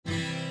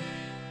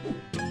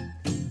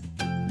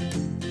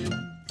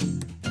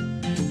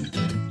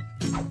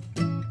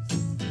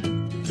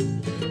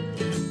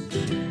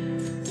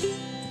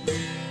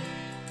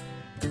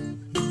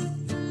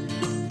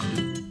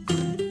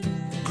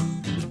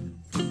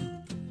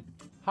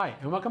Hi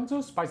and welcome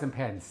to Spice and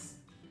Pans.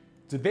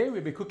 Today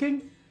we'll be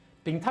cooking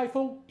Din Tai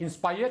Fung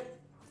inspired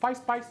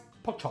 5-spice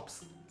pork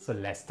chops. So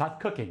let's start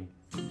cooking.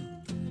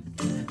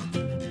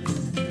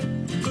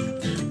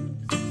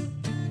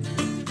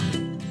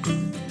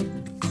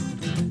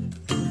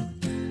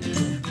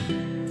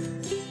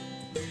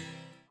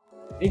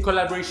 In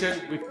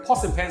collaboration with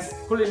Pots and Pans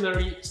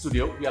Culinary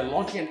Studio, we are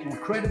launching an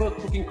incredible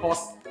cooking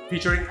course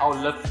featuring our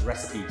loved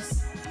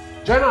recipes.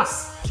 Join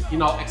us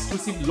in our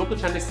exclusive local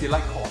Chinese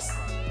delight course.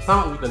 Sign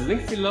up with the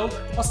link below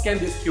or scan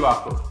this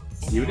QR code.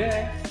 See you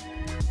there!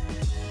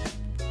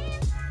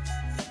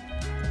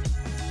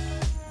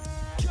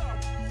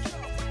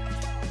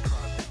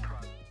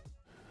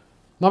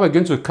 Now we're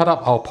going to cut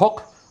up our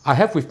pork. I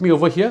have with me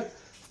over here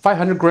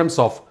 500 grams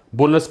of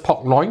boneless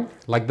pork loin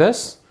like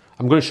this.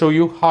 I'm going to show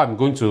you how I'm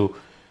going to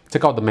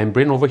take out the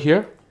membrane over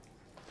here.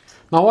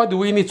 Now why do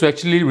we need to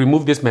actually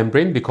remove this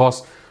membrane?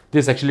 Because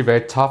this is actually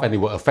very tough and it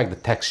will affect the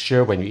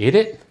texture when you eat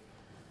it.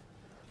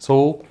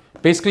 So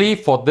basically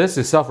for this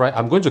itself, right,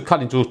 I'm going to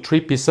cut into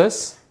 3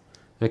 pieces,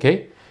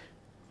 okay,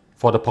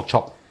 for the pork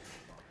chop.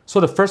 So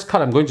the first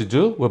cut I'm going to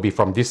do will be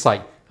from this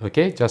side,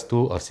 okay, just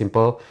do a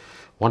simple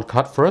one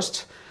cut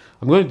first.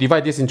 I'm going to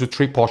divide this into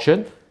 3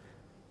 portions.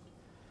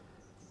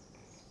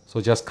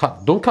 So just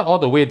cut, don't cut all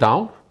the way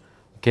down,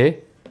 okay.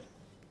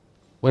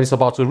 When it's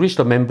about to reach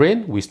the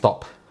membrane, we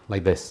stop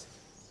like this,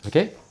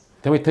 okay.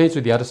 Then we turn it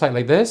to the other side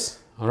like this,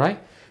 all right.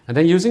 And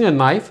then using a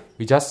knife,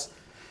 we just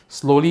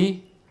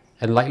slowly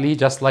and lightly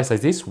just slice like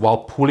this while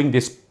pulling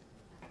this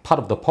part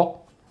of the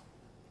pork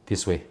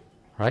this way,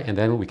 right? And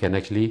then we can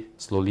actually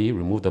slowly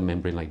remove the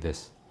membrane like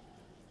this.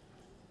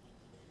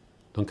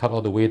 Don't cut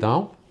all the way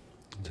down,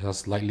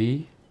 just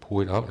lightly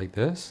pull it out like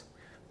this,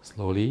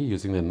 slowly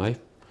using the knife,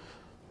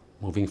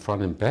 moving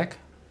front and back,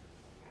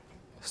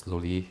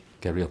 slowly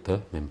get rid of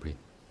the membrane.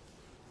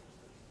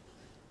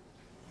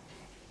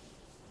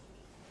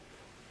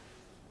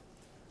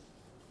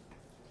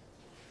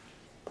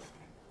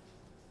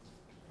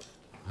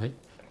 Right.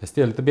 There's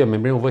still a little bit of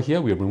membrane over here.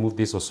 We'll remove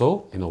this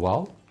also in a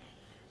while.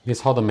 This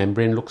is how the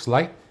membrane looks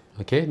like.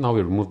 Okay, now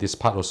we remove this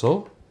part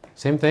also.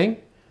 Same thing,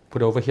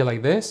 put it over here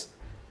like this.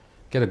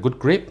 Get a good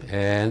grip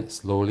and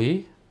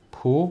slowly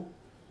pull,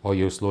 or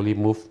you slowly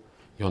move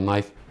your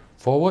knife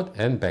forward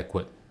and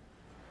backward.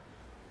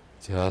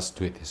 Just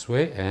do it this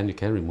way and you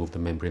can remove the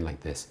membrane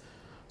like this.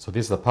 So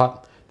this is the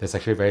part that's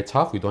actually very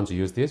tough. We don't want to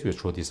use this, we'll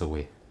throw this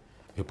away.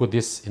 We'll put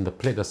this in the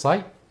plate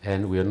aside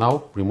and we'll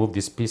now remove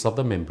this piece of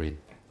the membrane.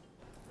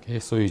 Okay,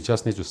 so you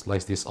just need to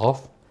slice this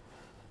off.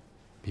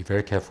 Be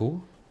very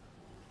careful.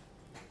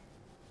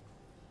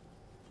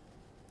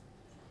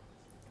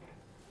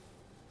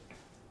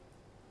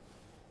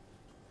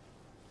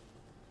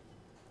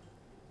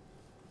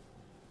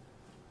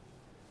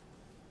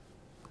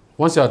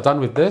 Once you are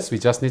done with this, we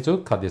just need to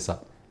cut this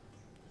up.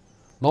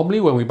 Normally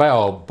when we buy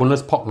our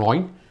boneless pork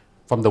loin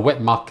from the wet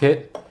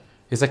market,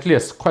 it's actually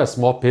quite a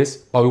small piece,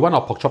 but we want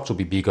our pork chop to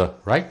be bigger,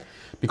 right?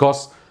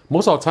 Because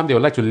most of the time they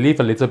would like to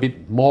leave a little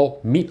bit more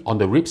meat on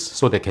the ribs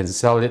so they can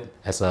sell it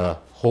as a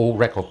whole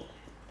rack of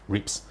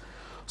ribs.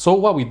 So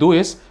what we do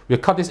is, we'll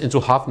cut this into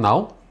half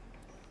now,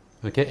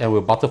 okay, and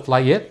we'll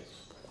butterfly it.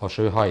 I'll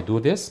show you how I do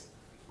this.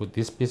 Put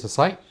this piece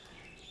aside.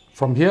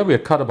 From here we'll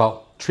cut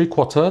about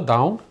 3/4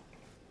 down.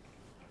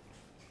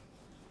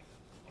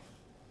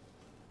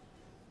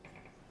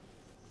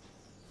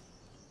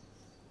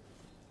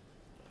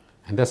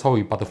 And that's how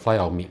we butterfly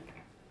our meat.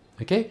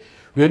 Okay,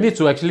 we'll need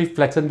to actually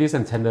flatten this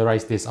and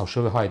tenderize this. I'll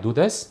show you how I do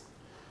this.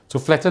 To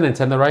flatten and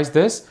tenderize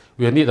this,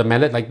 we'll need a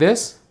mallet like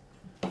this.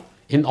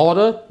 In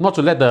order not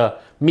to let the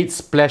meat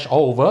splash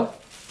all over,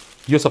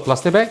 use a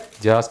plastic bag,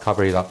 just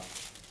cover it up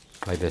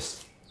like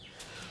this.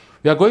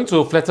 We are going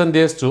to flatten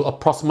this to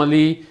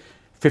approximately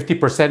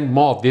 50%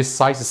 more of this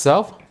size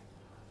itself.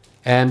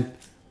 And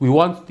we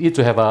want it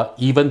to have an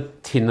even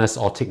thinness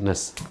or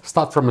thickness.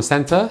 Start from the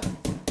center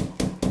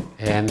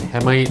and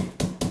hammer it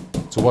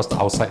towards the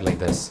outside like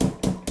this.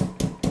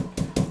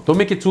 Don't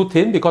make it too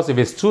thin, because if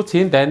it's too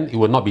thin then it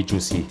will not be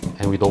juicy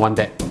and we don't want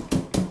that.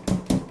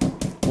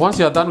 Once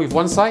you are done with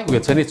one side,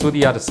 we'll turn it to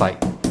the other side.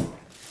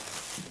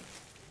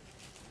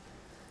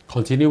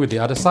 Continue with the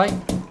other side.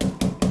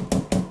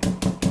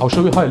 I'll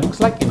show you how it looks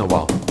like in a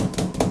while.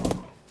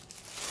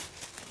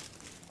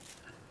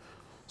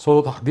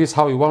 So this is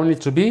how we want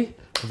it to be.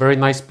 A very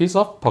nice piece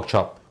of pork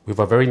chop with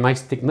a very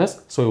nice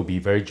thickness, so it will be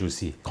very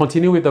juicy.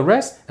 Continue with the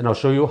rest and I'll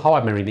show you how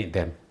I marinate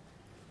them.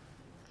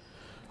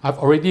 I've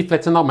already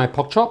flattened out my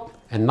pork chop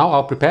and now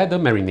I'll prepare the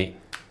marinade.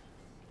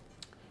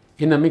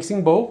 In a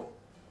mixing bowl,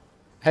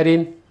 add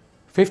in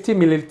 50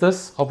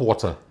 milliliters of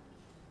water,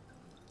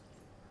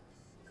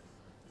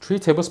 3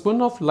 tablespoons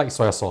of light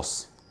soy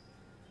sauce,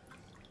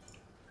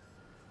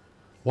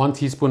 1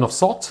 teaspoon of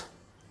salt,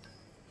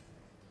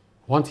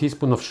 1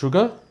 teaspoon of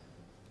sugar,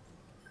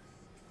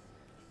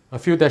 a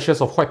few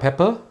dashes of white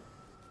pepper,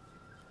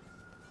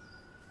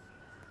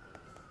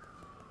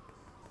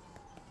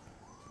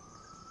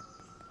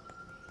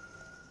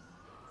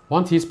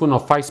 1 teaspoon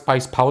of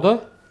 5-spice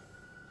powder,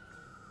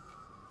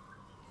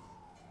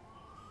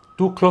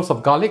 2 cloves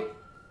of garlic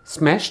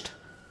smashed.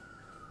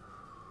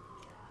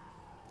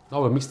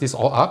 Now we'll mix this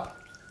all up.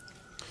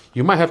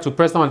 You might have to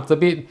press down a little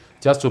bit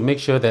just to make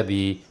sure that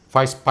the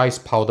 5 spice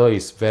powder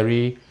is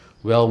very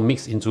well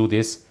mixed into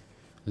this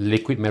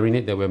liquid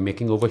marinade that we're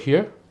making over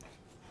here.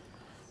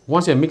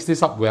 Once you mix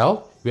this up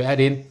well, we add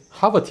in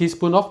half a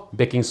teaspoon of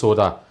baking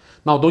soda.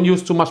 Now don't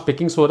use too much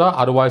baking soda,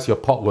 otherwise your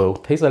pork will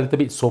taste a little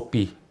bit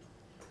soapy.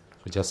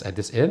 So just add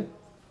this in.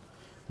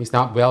 Mix that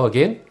up well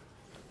again.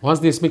 Once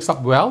this mixed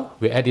up well,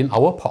 we add in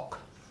our pork.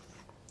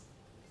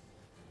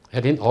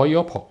 Add in all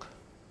your pork.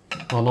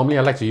 Now normally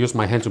I like to use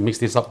my hand to mix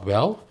this up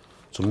well,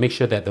 to make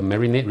sure that the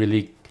marinade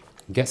really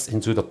gets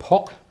into the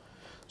pork.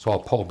 So our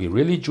pork will be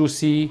really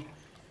juicy,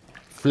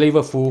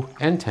 flavorful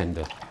and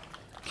tender.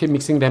 Keep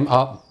mixing them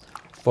up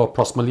for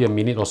approximately a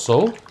minute or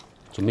so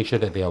to make sure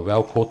that they are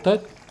well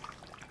coated.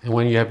 And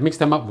when you have mixed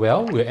them up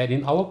well, we'll add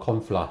in our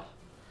corn flour.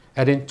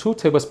 Add in 2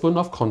 tablespoons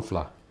of corn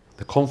flour.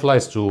 The corn flour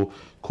is to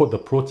coat the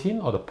protein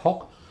or the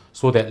pork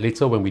so that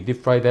later when we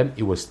deep fry them,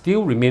 it will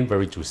still remain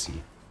very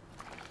juicy.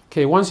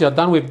 Okay, once you're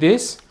done with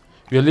this,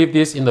 we'll leave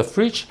this in the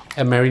fridge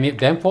and marinate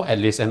them for at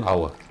least an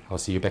hour. I'll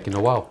see you back in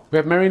a while. We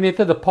have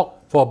marinated the pork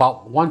for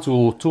about 1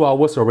 to 2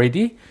 hours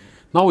already.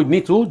 Now we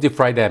need to deep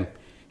fry them.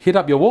 Heat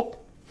up your wok,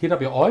 heat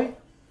up your oil.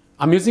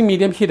 I'm using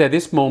medium heat at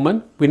this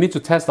moment. We need to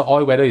test the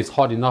oil whether it's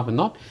hot enough or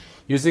not.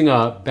 Using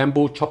a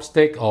bamboo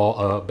chopstick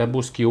or a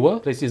bamboo skewer,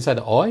 place it inside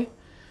the oil.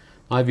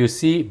 Now if you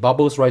see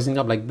bubbles rising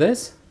up like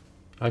this,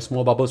 right,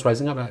 small bubbles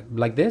rising up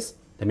like this,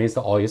 that means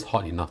the oil is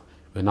hot enough.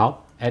 We'll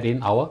now add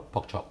in our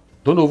pork chop.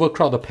 Don't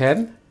overcrowd the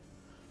pan.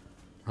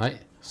 Right,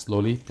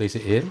 slowly place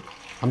it in.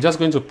 I'm just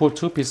going to put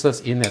 2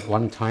 pieces in at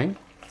one time.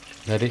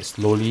 Let it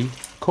slowly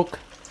cook.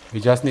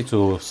 We just need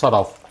to sort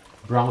of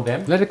brown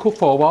them. Let it cook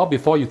for a while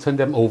before you turn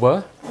them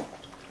over.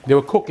 They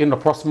will cook in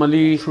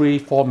approximately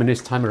 3-4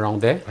 minutes time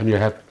around there, and you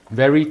have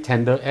very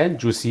tender and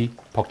juicy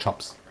pork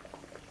chops.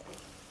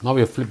 Now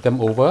we'll flip them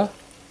over.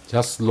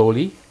 Just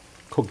slowly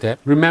cook them.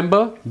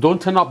 Remember,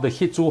 don't turn up the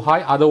heat too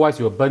high, otherwise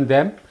you'll burn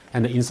them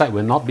and the inside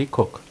will not be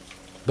cooked.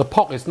 The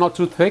pork is not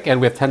too thick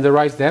and we've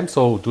tenderized them,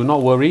 so do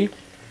not worry.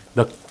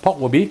 The pork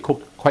will be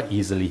cooked quite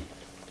easily.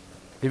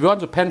 If you want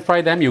to pan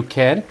fry them, you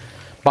can,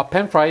 but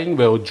pan frying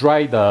will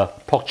dry the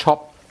pork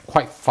chop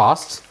quite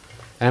fast.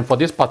 And for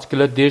this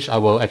particular dish, I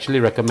will actually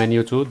recommend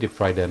you to deep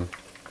fry them.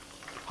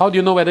 How do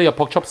you know whether your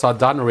pork chops are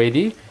done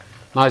already?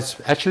 Now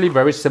it's actually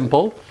very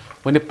simple.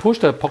 When you push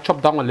the pork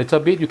chop down a little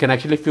bit, you can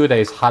actually feel that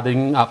it's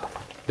hardening up.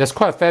 There's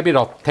quite a fair bit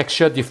of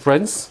texture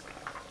difference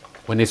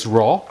when it's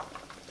raw.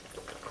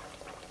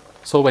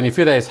 So when you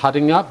feel that it's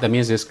hardening up, that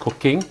means it's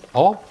cooking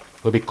or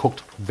will be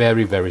cooked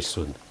very, very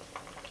soon.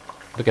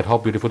 Look at how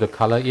beautiful the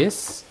color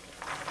is.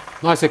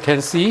 Now as you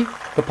can see,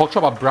 the pork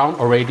chop are brown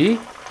already.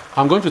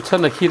 I'm going to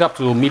turn the heat up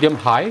to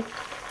medium-high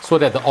so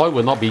that the oil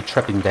will not be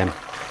trapped in them.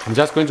 I'm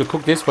just going to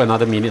cook this for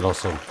another minute or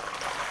so.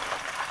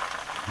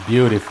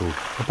 Beautiful.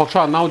 The pork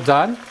chop are now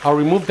done. I'll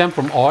remove them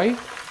from oil.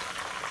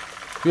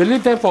 We'll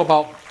leave them for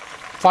about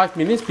 5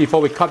 minutes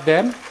before we cut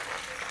them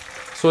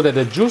so that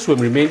the juice will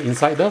remain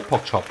inside the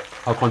pork chop.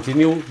 I'll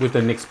continue with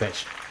the next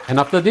batch. And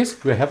after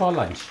this, we'll have our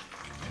lunch.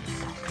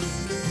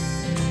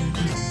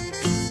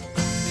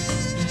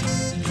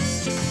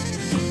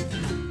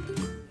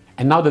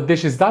 And now the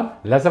dish is done,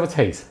 let's have a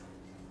taste.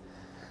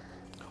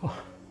 Oh,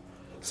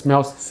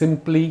 smells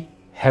simply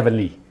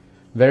heavenly.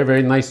 Very,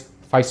 very nice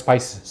 5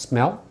 spice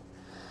smell.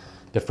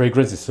 The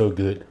fragrance is so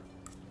good.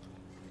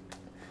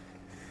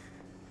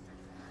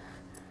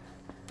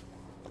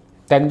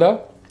 Tender,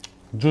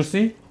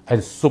 juicy,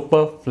 and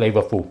super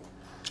flavorful.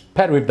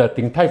 Paired with the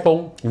Din Tai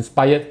Fung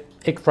inspired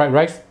egg fried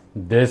rice,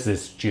 this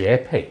is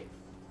绝配.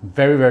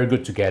 Very, very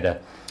good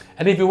together.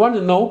 And if you want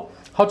to know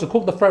how to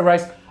cook the fried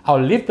rice, I'll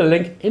leave the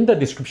link in the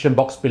description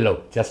box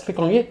below. Just click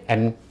on it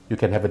and you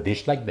can have a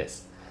dish like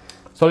this.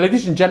 So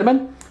ladies and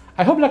gentlemen,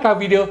 I hope you like our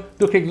video.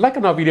 Do click like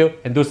on our video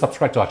and do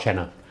subscribe to our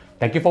channel.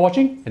 Thank you for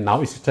watching, and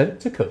now it's your turn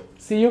to cook.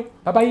 See you.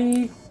 Bye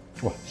bye.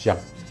 Wow, 香。